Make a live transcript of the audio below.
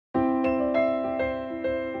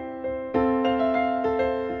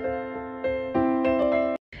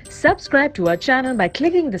Subscribe to our channel by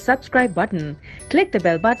clicking the subscribe button. Click the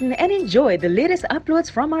bell button and enjoy the latest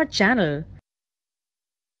uploads from our channel.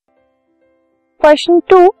 Question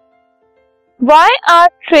 2. Why are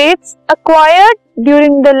traits acquired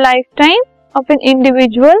during the lifetime of an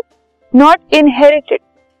individual not inherited?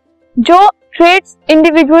 जो traits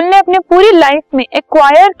individual ने अपने पूरी life में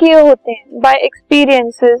acquire किए होते हैं bye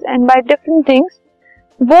experiences and by different things,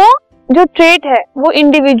 वो जो ट्रेट है वो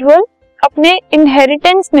इंडिविजुअल अपने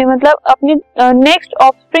इनहेरिटेंस में मतलब अपने नेक्स्ट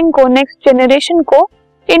ऑफस्प्रिंग को, नेक्स्ट जनरेशन को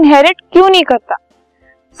इनहेरिट क्यों नहीं करता?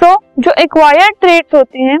 सो जो एक्वायर्ड ट्रेट्स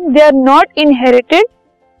होते हैं they are not inherited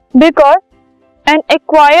because N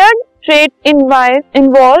acquired trait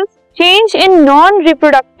involves change in non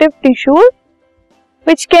reproductive tissues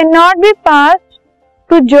which cannot be passed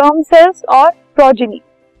to germ cells or progeny.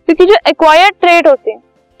 क्योंकि जो एक्वायर्ड ट्रेट होते हैं,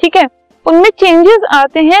 ठीक है, उनमें चेंजेस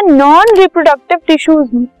आते हैं नॉन रिप्रोडक्टिव टिश्यूज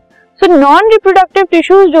में. सो नॉन रिप्रोडक्टिव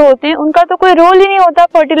टिश्यूज जो होते हैं उनका तो कोई रोल ही नहीं होता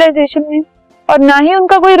फर्टिलाइजेशन में, और ना ही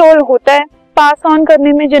उनका कोई रोल होता है पास ऑन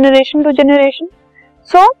करने में जनरेशन टू जनरेशन.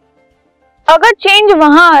 सो अगर चेंज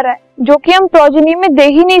वहां आ रहा है जो कि हम प्रोजेनी में दे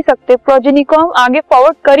ही नहीं सकते, प्रोजेनी को हम आगे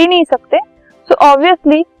फॉरवर्ड कर ही नहीं सकते, सो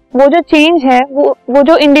ऑब्वियसली वो जो चेंज है वो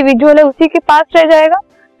जो इंडिविजुअल है उसी के पास रह जाएगा.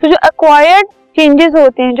 तो जो एक्वायर्ड चेंजेस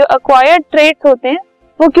होते हैं, जो एक्वायर्ड ट्रेट्स होते हैं,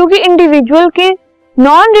 वो क्योंकि इंडिविजुअल के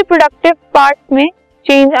नॉन रिप्रोडक्टिव पार्ट्स में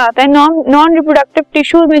चेंज आता है, नॉन रिप्रोडक्टिव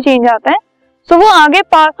टिश्यूज में चेंज आता है, सो वो आगे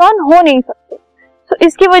पास ऑन हो नहीं सकते. सो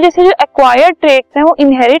इसकी वजह से जो एक्वायर्ड ट्रेट्स हैं वो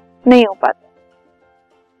इनहेरिट नहीं हो पाते.